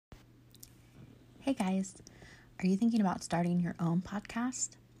Hey guys, are you thinking about starting your own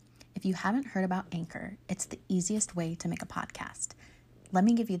podcast? If you haven't heard about Anchor, it's the easiest way to make a podcast. Let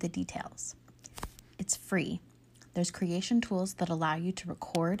me give you the details. It's free. There's creation tools that allow you to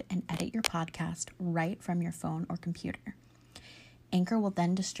record and edit your podcast right from your phone or computer. Anchor will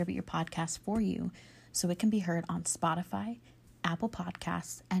then distribute your podcast for you so it can be heard on Spotify, Apple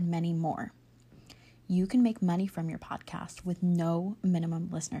Podcasts, and many more. You can make money from your podcast with no minimum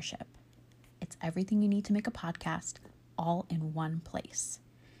listenership. It's everything you need to make a podcast all in one place.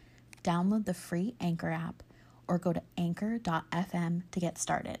 Download the free Anchor app or go to anchor.fm to get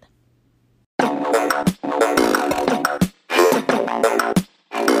started.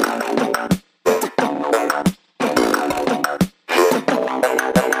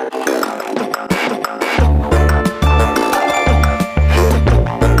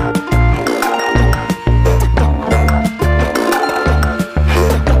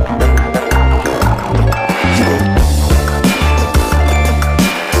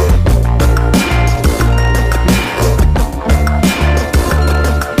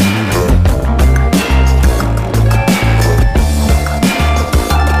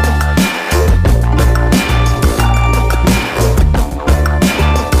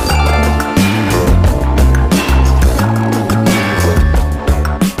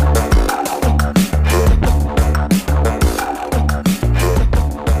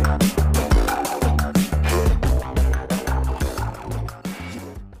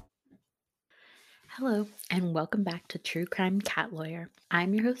 Hello, and welcome back to True Crime Cat Lawyer.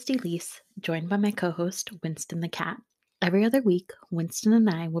 I'm your host, Elise, joined by my co-host, Winston the Cat. Every other week, Winston and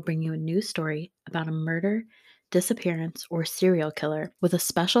I will bring you a new story about a murder, disappearance, or serial killer with a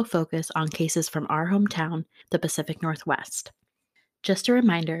special focus on cases from our hometown, the Pacific Northwest. Just a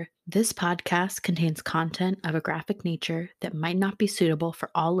reminder, this podcast contains content of a graphic nature that might not be suitable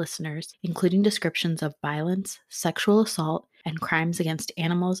for all listeners, including descriptions of violence, sexual assault, and crimes against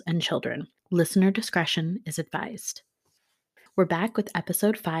animals and children. Listener discretion is advised. We're back with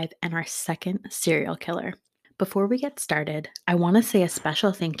episode 5 and our second serial killer. Before we get started, I want to say a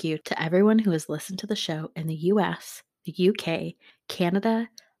special thank you to everyone who has listened to the show in the US, the UK, Canada,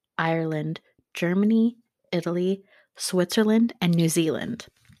 Ireland, Germany, Italy, Switzerland, and New Zealand.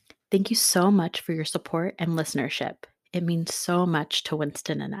 Thank you so much for your support and listenership. It means so much to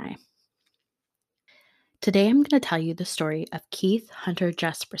Winston and I. Today I'm going to tell you the story of Keith Hunter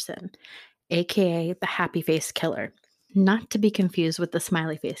Jesperson, aka the Happy Face Killer. Not to be confused with the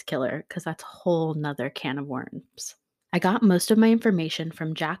Smiley Face Killer, because that's a whole nother can of worms. I got most of my information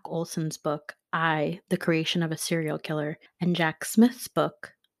from Jack Olson's book, I, The Creation of a Serial Killer, and Jack Smith's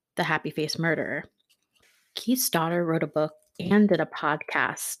book, The Happy Face Murderer. Keith's daughter wrote a book and did a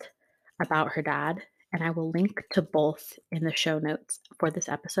podcast about her dad, and I will link to both in the show notes for this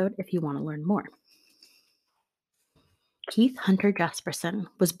episode if you want to learn more. Keith Hunter Jesperson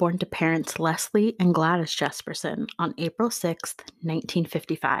was born to parents Leslie and Gladys Jesperson on April 6,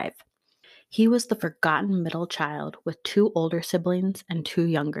 1955. He was the forgotten middle child with 2 older siblings and 2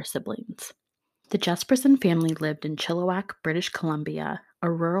 younger siblings. The Jesperson family lived in Chilliwack, British Columbia,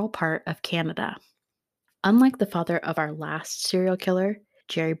 a rural part of Canada. Unlike the father of our last serial killer,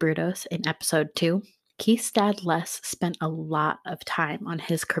 Jerry Brudos, in episode 2, Keith's dad Les spent a lot of time on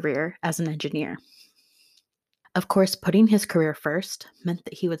his career as an engineer. Of course, putting his career first meant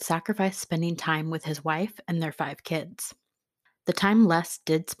that he would sacrifice spending time with his wife and their 5 kids. The time Les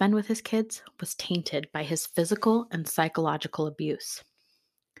did spend with his kids was tainted by his physical and psychological abuse.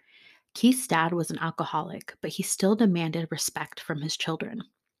 Keith's dad was an alcoholic, but he still demanded respect from his children.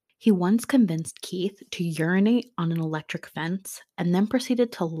 He once convinced Keith to urinate on an electric fence and then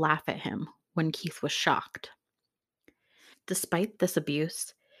proceeded to laugh at him when Keith was shocked. Despite this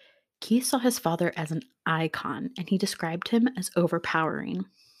abuse, Keith saw his father as an icon, and he described him as overpowering.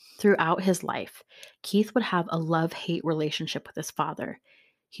 Throughout his life, Keith would have a love-hate relationship with his father.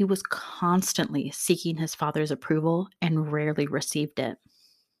 He was constantly seeking his father's approval and rarely received it.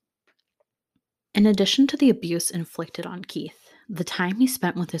 In addition to the abuse inflicted on Keith, the time he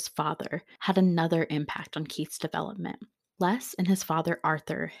spent with his father had another impact on Keith's development. Les and his father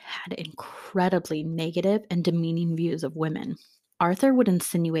Arthur had incredibly negative and demeaning views of women. Arthur would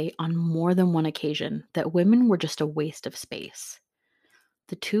insinuate on more than one occasion that women were just a waste of space.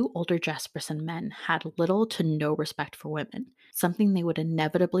 The 2 older Jesperson men had little to no respect for women, something they would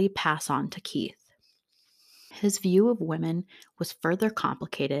inevitably pass on to Keith. His view of women was further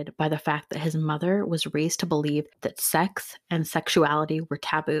complicated by the fact that his mother was raised to believe that sex and sexuality were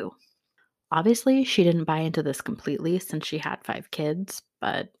taboo. Obviously, she didn't buy into this completely since she had 5 kids,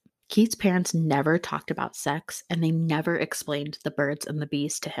 but Keith's parents never talked about sex, and they never explained the birds and the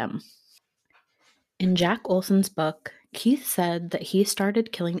bees to him. In Jack Olson's book, Keith said that he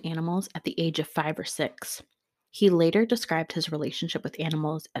started killing animals at the age of 5 or 6. He later described his relationship with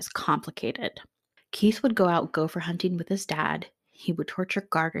animals as complicated. Keith would go out gopher hunting with his dad, he would torture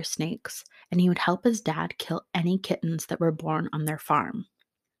garter snakes, and he would help his dad kill any kittens that were born on their farm.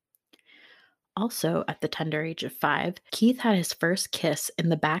 Also, at the tender age of 5, Keith had his first kiss in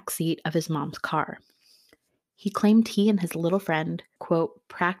the back seat of his mom's car. He claimed he and his little friend, quote,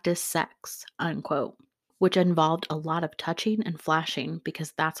 practiced sex, unquote, which involved a lot of touching and flashing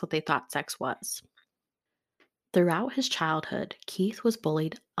because that's what they thought sex was. Throughout his childhood, Keith was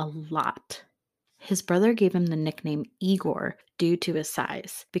bullied a lot. His brother gave him the nickname Igor due to his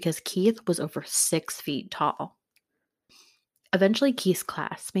size because Keith was over 6 feet tall. Eventually, Keith's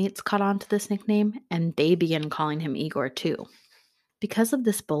classmates caught on to this nickname and they began calling him Igor too. Because of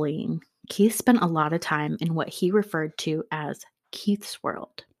this bullying, Keith spent a lot of time in what he referred to as Keith's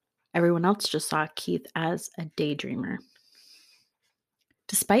world. Everyone else just saw Keith as a daydreamer.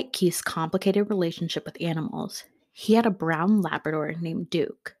 Despite Keith's complicated relationship with animals, he had a brown Labrador named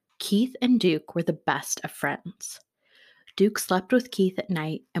Duke. Keith and Duke were the best of friends. Duke slept with Keith at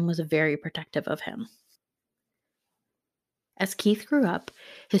night and was very protective of him. As Keith grew up,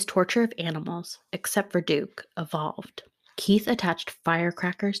 his torture of animals, except for Duke, evolved. Keith attached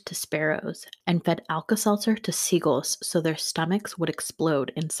firecrackers to sparrows and fed Alka-Seltzer to seagulls so their stomachs would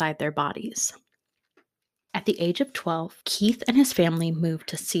explode inside their bodies. At the age of 12, Keith and his family moved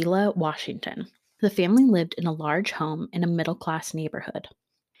to Selah, Washington. The family lived in a large home in a middle-class neighborhood.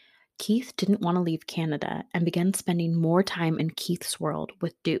 Keith didn't want to leave Canada and began spending more time in Keith's world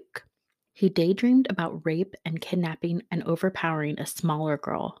with Duke. He daydreamed about rape and kidnapping and overpowering a smaller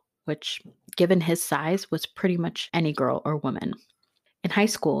girl, which, given his size, was pretty much any girl or woman. In high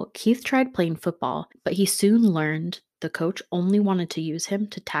school, Keith tried playing football, but he soon learned the coach only wanted to use him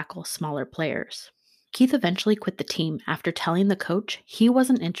to tackle smaller players. Keith eventually quit the team after telling the coach he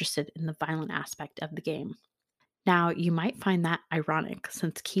wasn't interested in the violent aspect of the game. Now, you might find that ironic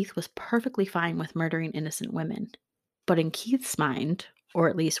since Keith was perfectly fine with murdering innocent women. But in Keith's mind, or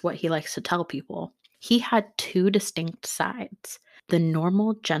at least what he likes to tell people, he had two distinct sides, the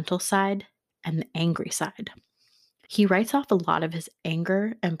normal, gentle side and the angry side. He writes off a lot of his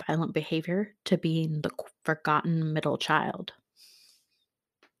anger and violent behavior to being the forgotten middle child.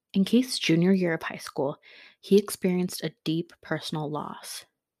 In Keith's junior year of high school, he experienced a deep personal loss.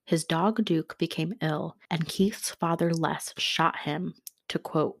 His dog Duke became ill, and Keith's father Les shot him to,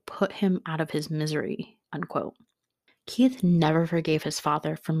 quote, put him out of his misery, unquote. Keith never forgave his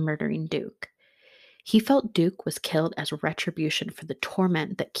father for murdering Duke. He felt Duke was killed as retribution for the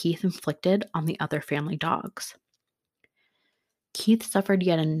torment that Keith inflicted on the other family dogs. Keith suffered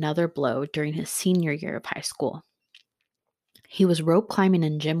yet another blow during his senior year of high school. He was rope climbing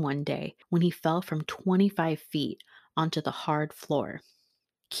in gym one day when he fell from 25 feet onto the hard floor.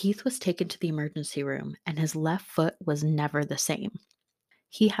 Keith was taken to the emergency room and his left foot was never the same.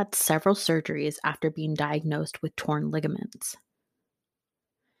 He had several surgeries after being diagnosed with torn ligaments.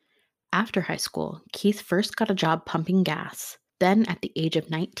 After high school, Keith first got a job pumping gas. Then, at the age of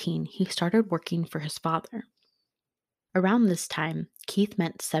 19, he started working for his father. Around this time, Keith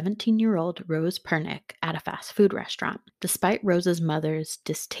met 17-year-old Rose Pernick at a fast food restaurant. Despite Rose's mother's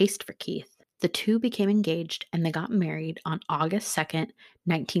distaste for Keith, the two became engaged and they got married on August 2nd,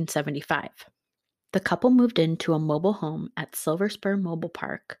 1975. The couple moved into a mobile home at Silver Spur Mobile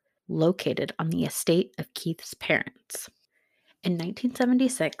Park, located on the estate of Keith's parents. In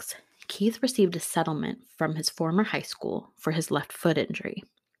 1976, Keith received a settlement from his former high school for his left foot injury.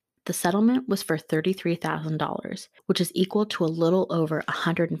 The settlement was for $33,000, which is equal to a little over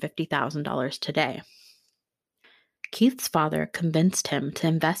 $150,000 today. Keith's father convinced him to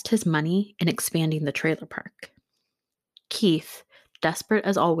invest his money in expanding the trailer park. Keith, desperate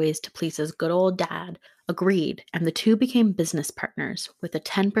as always to please his good old dad, agreed, and the two became business partners with a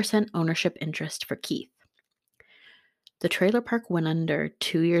 10% ownership interest for Keith. The trailer park went under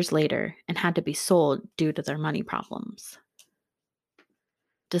 2 years later and had to be sold due to their money problems.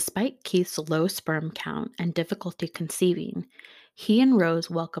 Despite Keith's low sperm count and difficulty conceiving, he and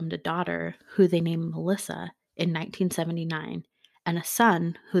Rose welcomed a daughter who they named Melissa in 1979 and a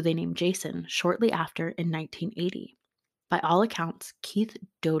son who they named Jason shortly after in 1980. By all accounts, Keith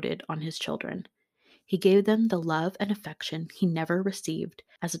doted on his children. He gave them the love and affection he never received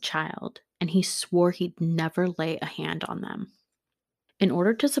as a child, and he swore he'd never lay a hand on them. In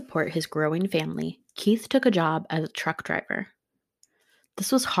order to support his growing family, Keith took a job as a truck driver.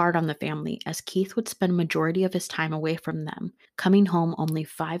 This was hard on the family as Keith would spend majority of his time away from them, coming home only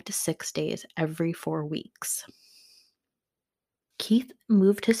 5 to 6 days every 4 weeks. Keith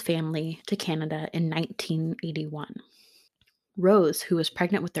moved his family to Canada in 1981. Rose, who was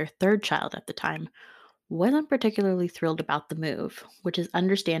pregnant with their third child at the time, wasn't particularly thrilled about the move, which is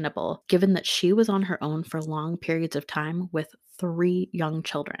understandable given that she was on her own for long periods of time with 3 young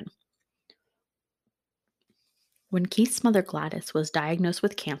children. When Keith's mother Gladys was diagnosed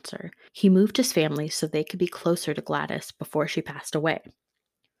with cancer, he moved his family so they could be closer to Gladys before she passed away.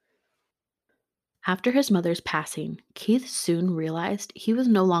 After his mother's passing, Keith soon realized he was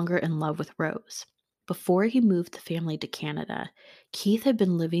no longer in love with Rose. Before he moved the family to Canada, Keith had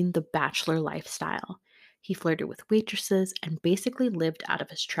been living the bachelor lifestyle. He flirted with waitresses and basically lived out of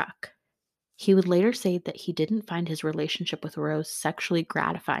his truck. He would later say that he didn't find his relationship with Rose sexually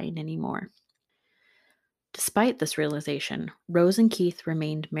gratifying anymore. Despite this realization, Rose and Keith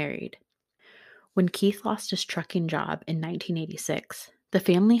remained married. When Keith lost his trucking job in 1986, the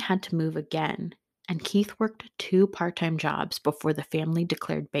family had to move again, and Keith worked 2 part-time jobs before the family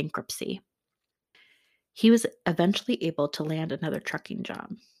declared bankruptcy. He was eventually able to land another trucking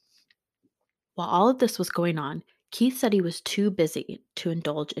job. While all of this was going on, Keith said he was too busy to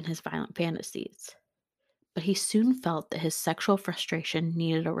indulge in his violent fantasies, but he soon felt that his sexual frustration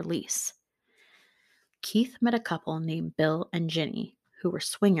needed a release. Keith met a couple named Bill and Ginny, who were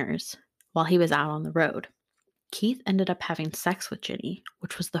swingers, while he was out on the road. Keith ended up having sex with Ginny,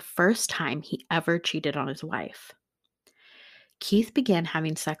 which was the first time he ever cheated on his wife. Keith began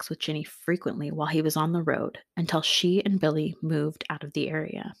having sex with Ginny frequently while he was on the road until she and Billy moved out of the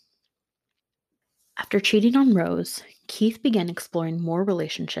area. After cheating on Rose, Keith began exploring more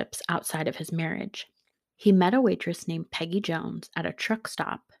relationships outside of his marriage. He met a waitress named Peggy Jones at a truck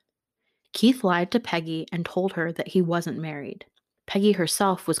stop. Keith lied to Peggy and told her that he wasn't married. Peggy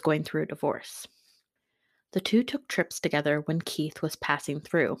herself was going through a divorce. The two took trips together when Keith was passing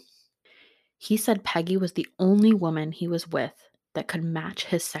through. He said Peggy was the only woman he was with that could match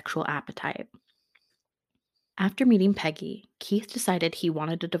his sexual appetite. After meeting Peggy, Keith decided he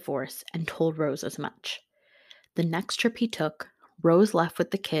wanted a divorce and told Rose as much. The next trip he took, Rose left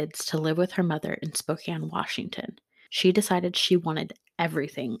with the kids to live with her mother in Spokane, Washington. She decided she wanted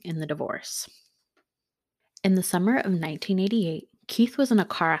everything in the divorce. In the summer of 1988, Keith was in a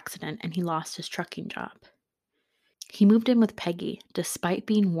car accident and he lost his trucking job. He moved in with Peggy, despite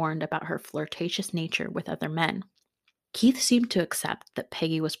being warned about her flirtatious nature with other men. Keith seemed to accept that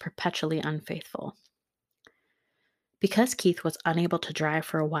Peggy was perpetually unfaithful. Because Keith was unable to drive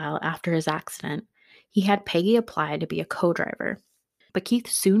for a while after his accident, he had Peggy apply to be a co-driver. But Keith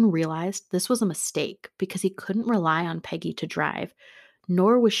soon realized this was a mistake because he couldn't rely on Peggy to drive,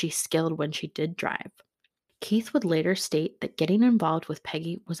 nor was she skilled when she did drive. Keith would later state that getting involved with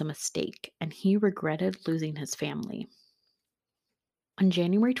Peggy was a mistake, and he regretted losing his family. On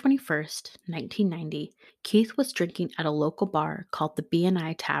January 21st, 1990, Keith was drinking at a local bar called the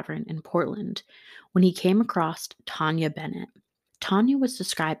B&I Tavern in Portland when he came across Tanya Bennett. Tanya was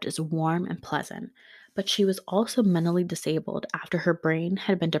described as warm and pleasant, but she was also mentally disabled after her brain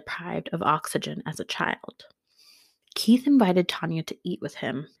had been deprived of oxygen as a child. Keith invited Tanya to eat with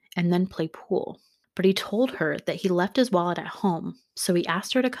him and then play pool, but he told her that he left his wallet at home, so he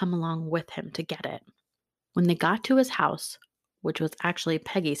asked her to come along with him to get it. When they got to his house, which was actually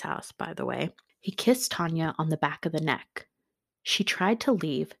Peggy's house, by the way, he kissed Tanya on the back of the neck. She tried to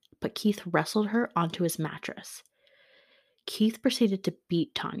leave, but Keith wrestled her onto his mattress. Keith proceeded to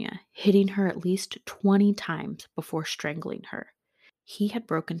beat Tanya, hitting her at least 20 times before strangling her. He had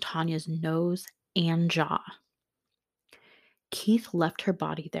broken Tanya's nose and jaw. Keith left her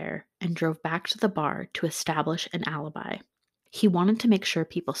body there and drove back to the bar to establish an alibi. He wanted to make sure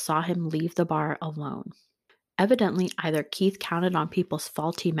people saw him leave the bar alone. Evidently, either Keith counted on people's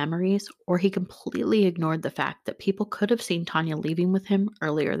faulty memories or he completely ignored the fact that people could have seen Tanya leaving with him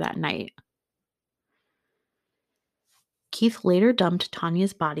earlier that night. Keith later dumped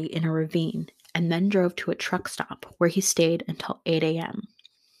Tanya's body in a ravine and then drove to a truck stop where he stayed until 8 a.m.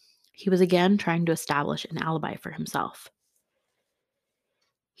 He was again trying to establish an alibi for himself.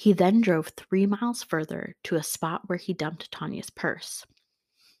 He then drove 3 miles further to a spot where he dumped Tanya's purse.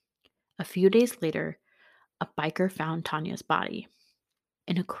 A few days later, a biker found Tanya's body.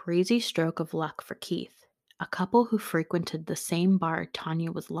 In a crazy stroke of luck for Keith, a couple who frequented the same bar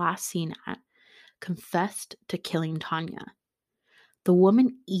Tanya was last seen at confessed to killing Tanya. The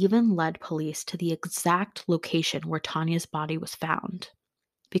woman even led police to the exact location where Tanya's body was found.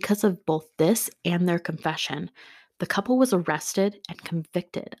 Because of both this and their confession, the couple was arrested and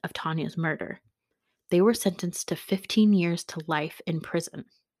convicted of Tanya's murder. They were sentenced to 15 years to life in prison.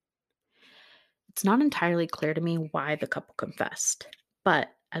 It's not entirely clear to me why the couple confessed, but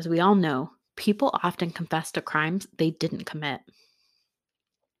as we all know, people often confess to crimes they didn't commit.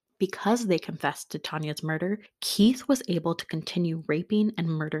 Because they confessed to Tanya's murder, Keith was able to continue raping and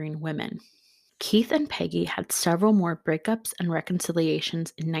murdering women. Keith and Peggy had several more breakups and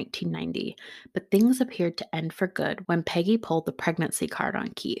reconciliations in 1990, but things appeared to end for good when Peggy pulled the pregnancy card on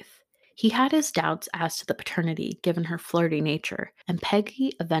Keith. He had his doubts as to the paternity given her flirty nature, and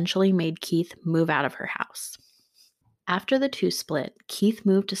Peggy eventually made Keith move out of her house. After the two split, Keith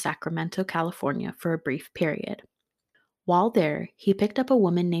moved to Sacramento, California for a brief period. While there, he picked up a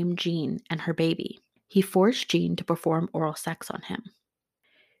woman named Jean and her baby. He forced Jean to perform oral sex on him.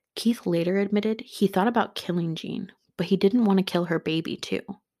 Keith later admitted he thought about killing Jean, but he didn't want to kill her baby too.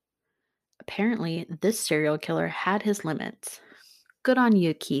 Apparently, this serial killer had his limits. Good on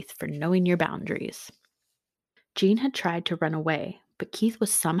you, Keith, for knowing your boundaries. Jean had tried to run away, but Keith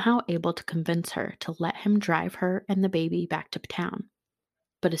was somehow able to convince her to let him drive her and the baby back to town.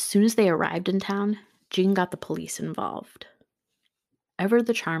 But as soon as they arrived in town, Jean got the police involved. Ever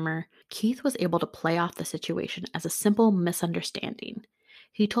the charmer, Keith was able to play off the situation as a simple misunderstanding.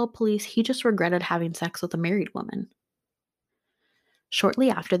 He told police he just regretted having sex with a married woman. Shortly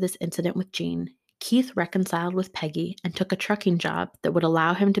after this incident with Jean, Keith reconciled with Peggy and took a trucking job that would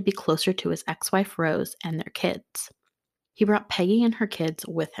allow him to be closer to his ex-wife Rose and their kids. He brought Peggy and her kids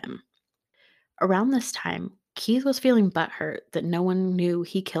with him. Around this time, Keith was feeling butthurt that no one knew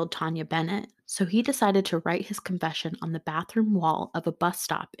he killed Tanya Bennett, so he decided to write his confession on the bathroom wall of a bus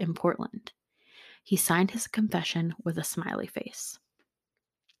stop in Portland. He signed his confession with a smiley face.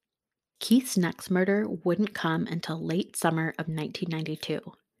 Keith's next murder wouldn't come until late summer of 1992.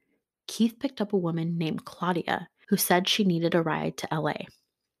 Keith picked up a woman named Claudia who said she needed a ride to LA.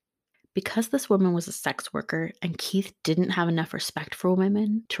 Because this woman was a sex worker and Keith didn't have enough respect for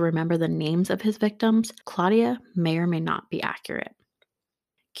women to remember the names of his victims, Claudia may or may not be accurate.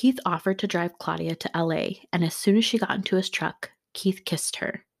 Keith offered to drive Claudia to LA, and as soon as she got into his truck, Keith kissed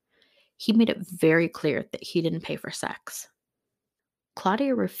her. He made it very clear that he didn't pay for sex.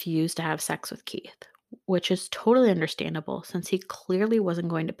 Claudia refused to have sex with Keith, which is totally understandable since he clearly wasn't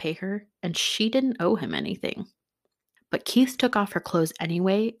going to pay her and she didn't owe him anything. But Keith took off her clothes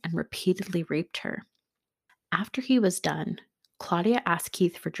anyway and repeatedly raped her. After he was done, Claudia asked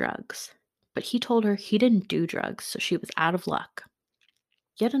Keith for drugs, but he told her he didn't do drugs, so she was out of luck.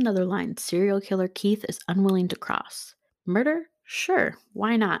 Yet another line serial killer Keith is unwilling to cross. Murder? Sure,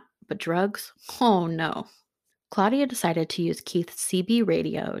 why not? But drugs? Oh no. Claudia decided to use Keith's CB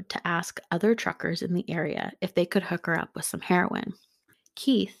radio to ask other truckers in the area if they could hook her up with some heroin.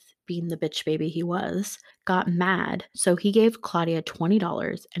 Keith, being the bitch baby he was, got mad, so he gave Claudia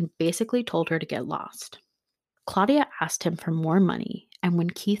 $20 and basically told her to get lost. Claudia asked him for more money, and when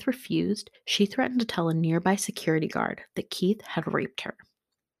Keith refused, she threatened to tell a nearby security guard that Keith had raped her.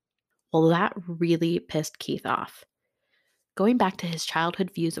 Well, that really pissed Keith off. Going back to his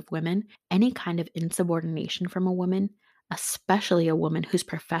childhood views of women, any kind of insubordination from a woman, especially a woman whose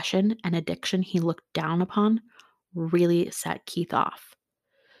profession and addiction he looked down upon, really set Keith off.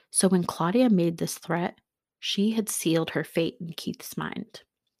 So when Claudia made this threat, she had sealed her fate in Keith's mind.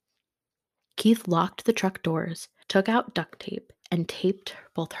 Keith locked the truck doors, took out duct tape, and taped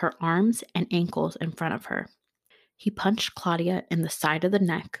both her arms and ankles in front of her. He punched Claudia in the side of the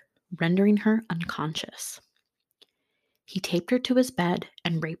neck, rendering her unconscious. He taped her to his bed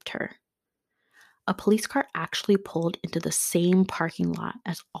and raped her. A police car actually pulled into the same parking lot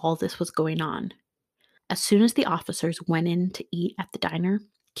as all this was going on. As soon as the officers went in to eat at the diner,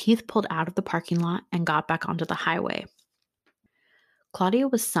 Keith pulled out of the parking lot and got back onto the highway. Claudia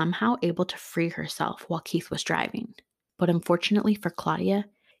was somehow able to free herself while Keith was driving, but unfortunately for Claudia,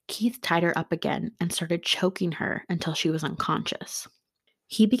 Keith tied her up again and started choking her until she was unconscious.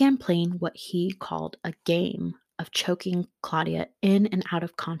 He began playing what he called a game of choking Claudia in and out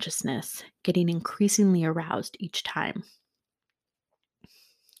of consciousness, getting increasingly aroused each time.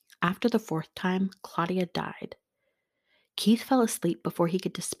 After the fourth time, Claudia died. Keith fell asleep before he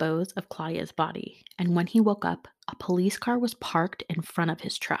could dispose of Claudia's body, and when he woke up, a police car was parked in front of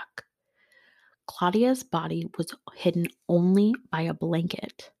his truck. Claudia's body was hidden only by a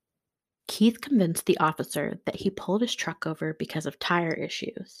blanket. Keith convinced the officer that he pulled his truck over because of tire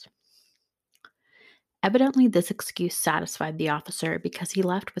issues. Evidently, this excuse satisfied the officer because he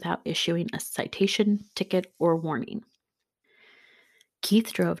left without issuing a citation, ticket, or warning.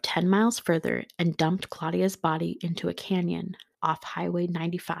 Keith drove 10 miles further and dumped Claudia's body into a canyon off Highway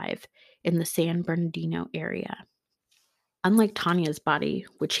 95 in the San Bernardino area. Unlike Tanya's body,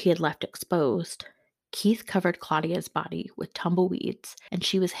 which he had left exposed, Keith covered Claudia's body with tumbleweeds, and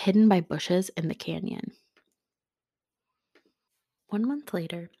she was hidden by bushes in the canyon. 1 month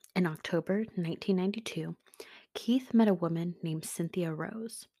later, in October 1992, Keith met a woman named Cynthia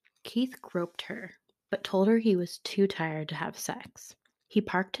Rose. Keith groped her, but told her he was too tired to have sex. He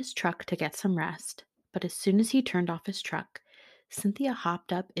parked his truck to get some rest, but as soon as he turned off his truck, Cynthia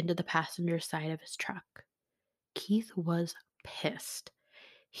hopped up into the passenger side of his truck. Keith was pissed.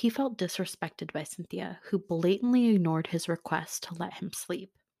 He felt disrespected by Cynthia, who blatantly ignored his request to let him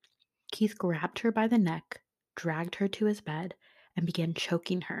sleep. Keith grabbed her by the neck, dragged her to his bed, and began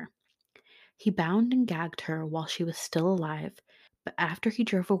choking her. He bound and gagged her while she was still alive, but after he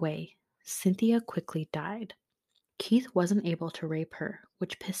drove away, Cynthia quickly died. Keith wasn't able to rape her,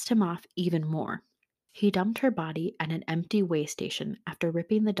 which pissed him off even more. He dumped her body at an empty way station after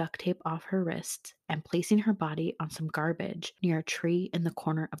ripping the duct tape off her wrists and placing her body on some garbage near a tree in the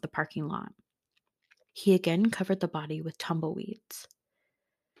corner of the parking lot. He again covered the body with tumbleweeds.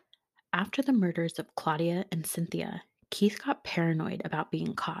 After the murders of Claudia and Cynthia, Keith got paranoid about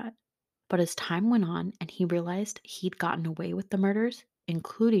being caught. But as time went on and he realized he'd gotten away with the murders,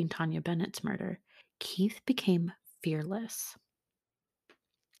 including Tanya Bennett's murder, Keith became fearless.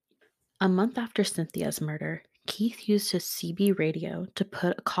 A month after Cynthia's murder, Keith used his CB radio to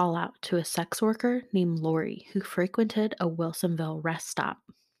put a call out to a sex worker named Lori who frequented a Wilsonville rest stop.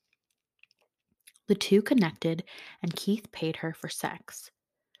 The two connected and Keith paid her for sex.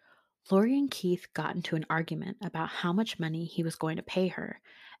 Lori and Keith got into an argument about how much money he was going to pay her,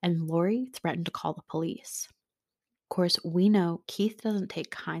 and Lori threatened to call the police. Of course, we know Keith doesn't take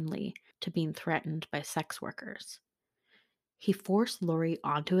kindly to being threatened by sex workers. He forced Lori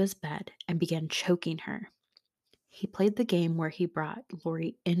onto his bed and began choking her. He played the game where he brought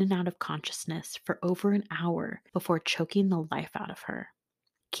Lori in and out of consciousness for over an hour before choking the life out of her.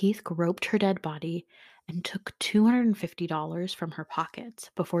 Keith groped her dead body and took $250 from her pockets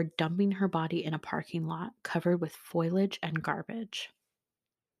before dumping her body in a parking lot covered with foliage and garbage.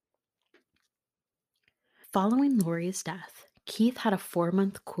 Following Lori's death, Keith had a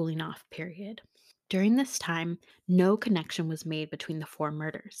 4-month cooling off period. During this time, no connection was made between the 4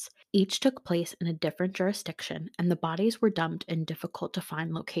 murders. Each took place in a different jurisdiction, and the bodies were dumped in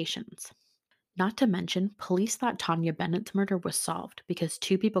difficult-to-find locations. Not to mention, police thought Tanya Bennett's murder was solved because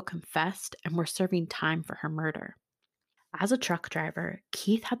 2 people confessed and were serving time for her murder. As a truck driver,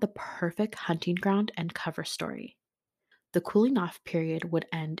 Keith had the perfect hunting ground and cover story. The cooling-off period would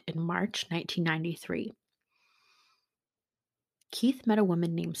end in March 1993. Keith met a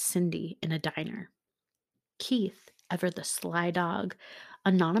woman named Cindy in a diner. Keith, ever the sly dog,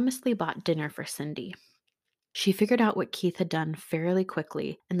 anonymously bought dinner for Cindy. She figured out what Keith had done fairly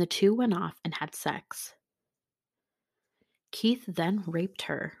quickly, and the two went off and had sex. Keith then raped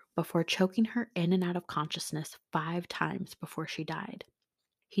her before choking her in and out of consciousness 5 times before she died.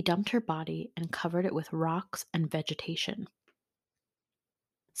 He dumped her body and covered it with rocks and vegetation.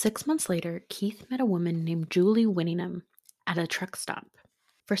 6 months later, Keith met a woman named Julie Winningham at a truck stop.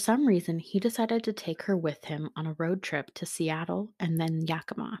 For some reason, he decided to take her with him on a road trip to Seattle and then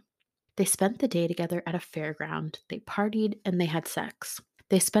Yakima. They spent the day together at a fairground, they partied, and they had sex.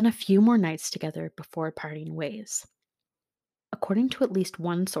 They spent a few more nights together before parting ways. According to at least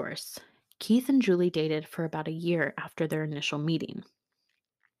one source, Keith and Julie dated for about a year after their initial meeting.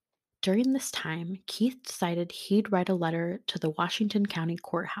 During this time, Keith decided he'd write a letter to the Washington County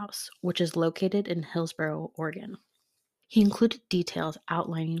Courthouse, which is located in Hillsboro, Oregon. He included details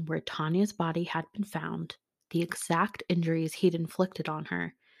outlining where Tanya's body had been found, the exact injuries he'd inflicted on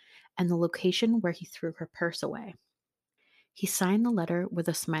her, and the location where he threw her purse away. He signed the letter with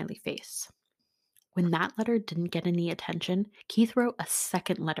a smiley face. When that letter didn't get any attention, Keith wrote a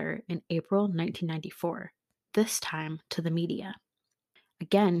second letter in April 1994, this time to the media.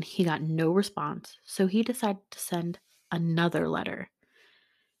 Again, he got no response, so he decided to send another letter.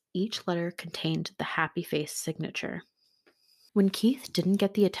 Each letter contained the happy face signature. When Keith didn't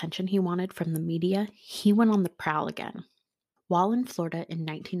get the attention he wanted from the media, he went on the prowl again. While in Florida in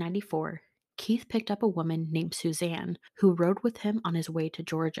 1994, Keith picked up a woman named Suzanne who rode with him on his way to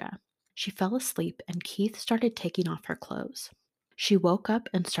Georgia. She fell asleep and Keith started taking off her clothes. She woke up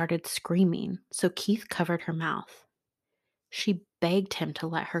and started screaming, so Keith covered her mouth. She begged him to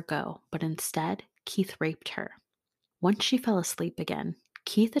let her go, but instead, Keith raped her. Once she fell asleep again,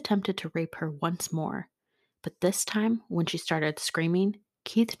 Keith attempted to rape her once more, but this time, when she started screaming,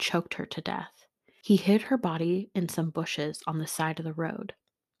 Keith choked her to death. He hid her body in some bushes on the side of the road.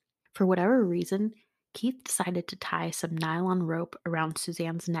 For whatever reason, Keith decided to tie some nylon rope around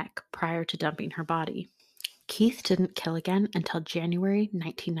Suzanne's neck prior to dumping her body. Keith didn't kill again until January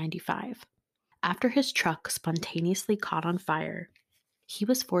 1995. After his truck spontaneously caught on fire, he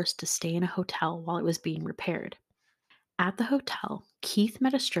was forced to stay in a hotel while it was being repaired. At the hotel, Keith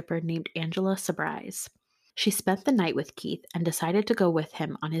met a stripper named Angela Sabrise. She spent the night with Keith and decided to go with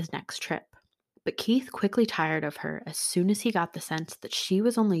him on his next trip. But Keith quickly tired of her as soon as he got the sense that she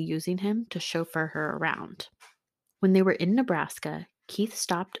was only using him to chauffeur her around. When they were in Nebraska, Keith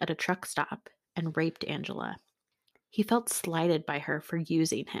stopped at a truck stop and raped Angela. He felt slighted by her for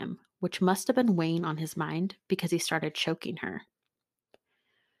using him, which must have been weighing on his mind because he started choking her.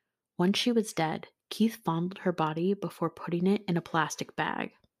 Once she was dead, Keith fondled her body before putting it in a plastic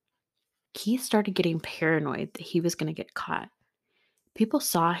bag. Keith started getting paranoid that he was going to get caught. People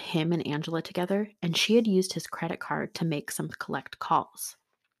saw him and Angela together, and she had used his credit card to make some collect calls.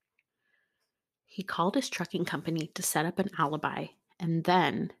 He called his trucking company to set up an alibi, and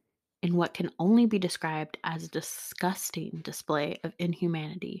then, in what can only be described as a disgusting display of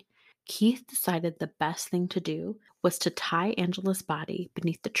inhumanity, Keith decided the best thing to do was to tie Angela's body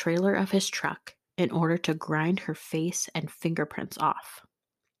beneath the trailer of his truck in order to grind her face and fingerprints off.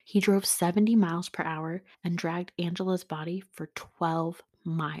 He drove 70 miles per hour and dragged Angela's body for 12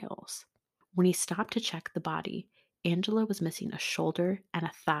 miles. When he stopped to check the body, Angela was missing a shoulder and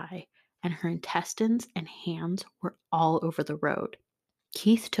a thigh, and her intestines and hands were all over the road.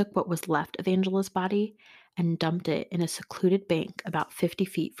 Keith took what was left of Angela's body and dumped it in a secluded bank about 50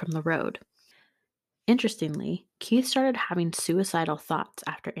 feet from the road. Interestingly, Keith started having suicidal thoughts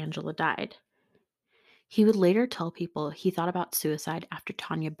after Angela died. He would later tell people he thought about suicide after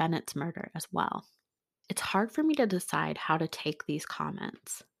Tanya Bennett's murder as well. It's hard for me to decide how to take these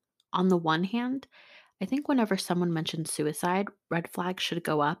comments. On the one hand, I think whenever someone mentions suicide, red flags should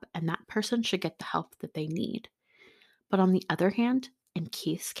go up and that person should get the help that they need. But on the other hand, in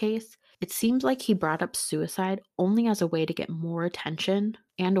Keith's case, it seems like he brought up suicide only as a way to get more attention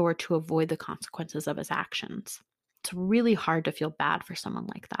and or to avoid the consequences of his actions. It's really hard to feel bad for someone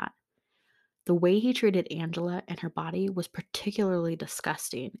like that. The way he treated Angela and her body was particularly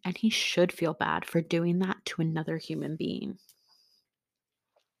disgusting, and he should feel bad for doing that to another human being.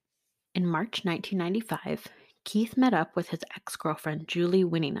 In March 1995, Keith met up with his ex-girlfriend, Julie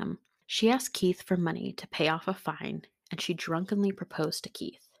Winningham. She asked Keith for money to pay off a fine, and she drunkenly proposed to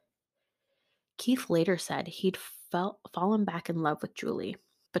Keith. Keith later said he'd fallen back in love with Julie,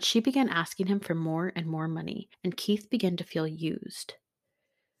 but she began asking him for more and more money, and Keith began to feel used.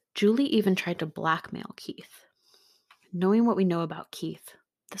 Julie even tried to blackmail Keith. Knowing what we know about Keith,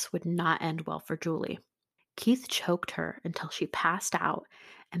 this would not end well for Julie. Keith choked her until she passed out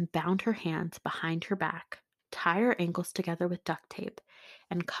and bound her hands behind her back, tied her ankles together with duct tape,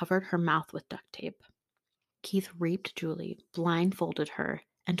 and covered her mouth with duct tape. Keith raped Julie, blindfolded her,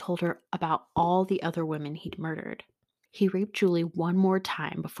 and told her about all the other women he'd murdered. He raped Julie one more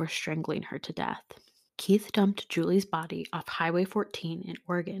time before strangling her to death. Keith dumped Julie's body off Highway 14 in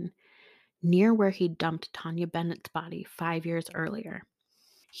Oregon, near where he dumped Tanya Bennett's body 5 years earlier.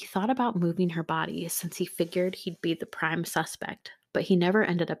 He thought about moving her body since he figured he'd be the prime suspect, but he never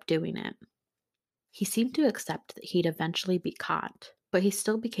ended up doing it. He seemed to accept that he'd eventually be caught, but he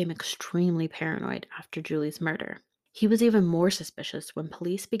still became extremely paranoid after Julie's murder. He was even more suspicious when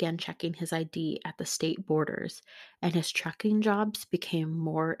police began checking his ID at the state borders, and his trucking jobs became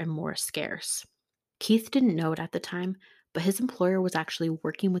more and more scarce. Keith didn't know it at the time, but his employer was actually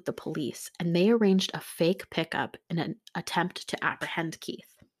working with the police, and they arranged a fake pickup in an attempt to apprehend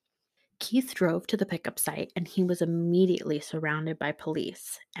Keith. Keith drove to the pickup site, and he was immediately surrounded by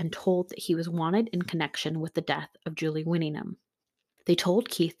police and told that he was wanted in connection with the death of Julie Winningham. They told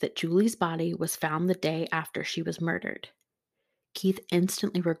Keith that Julie's body was found the day after she was murdered. Keith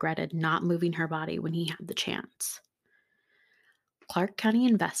instantly regretted not moving her body when he had the chance. Clark County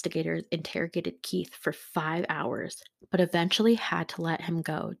investigators interrogated Keith for 5 hours, but eventually had to let him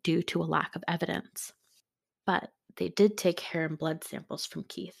go due to a lack of evidence. But they did take hair and blood samples from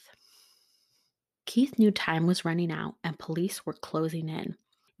Keith. Keith knew time was running out and police were closing in.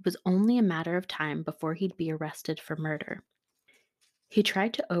 It was only a matter of time before he'd be arrested for murder. He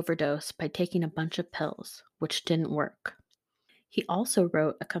tried to overdose by taking a bunch of pills, which didn't work. He also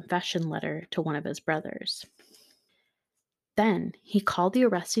wrote a confession letter to one of his brothers. Then he called the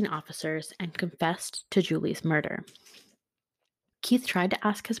arresting officers and confessed to Julie's murder. Keith tried to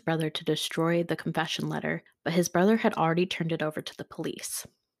ask his brother to destroy the confession letter, but his brother had already turned it over to the police.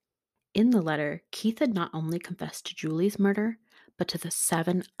 In the letter, Keith had not only confessed to Julie's murder, but to the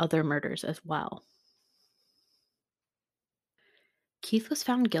 7 other murders as well. Keith was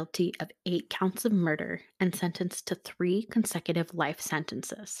found guilty of 8 counts of murder and sentenced to 3 consecutive life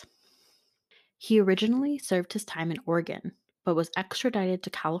sentences. He originally served his time in Oregon, but was extradited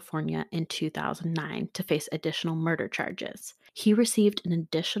to California in 2009 to face additional murder charges. He received an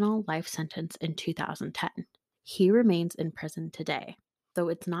additional life sentence in 2010. He remains in prison today. though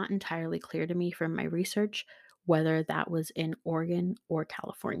it's not entirely clear to me from my research whether that was in Oregon or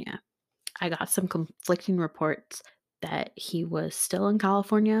California. I got some conflicting reports that he was still in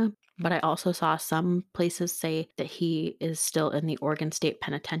California, but I also saw some places say that he is still in the Oregon State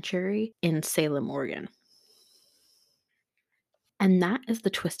Penitentiary in Salem, Oregon. And that is the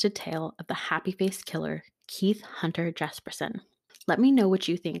twisted tale of the happy-faced killer, Keith Hunter Jesperson. Let me know what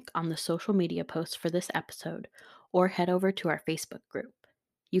you think on the social media posts for this episode, or head over to our Facebook group.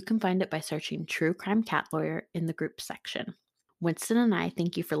 You can find it by searching True Crime Cat Lawyer in the group section. Winston and I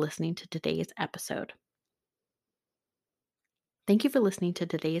thank you for listening to today's episode. Thank you for listening to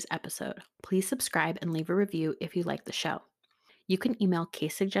today's episode. Please subscribe and leave a review if you like the show. You can email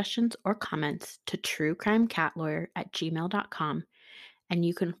case suggestions or comments to truecrimecatlawyer@gmail.com, and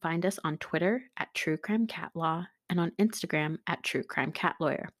you can find us on Twitter at truecrimecatlaw and on Instagram at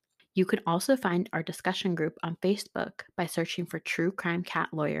truecrimecatLawyer. You can also find our discussion group on Facebook by searching for True Crime Cat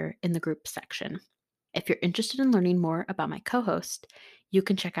Lawyer in the group section. If you're interested in learning more about my co-host, you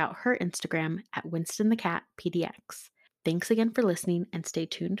can check out her Instagram at WinstonTheCatPDX. Thanks again for listening, and stay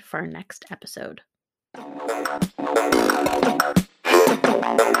tuned for our next episode.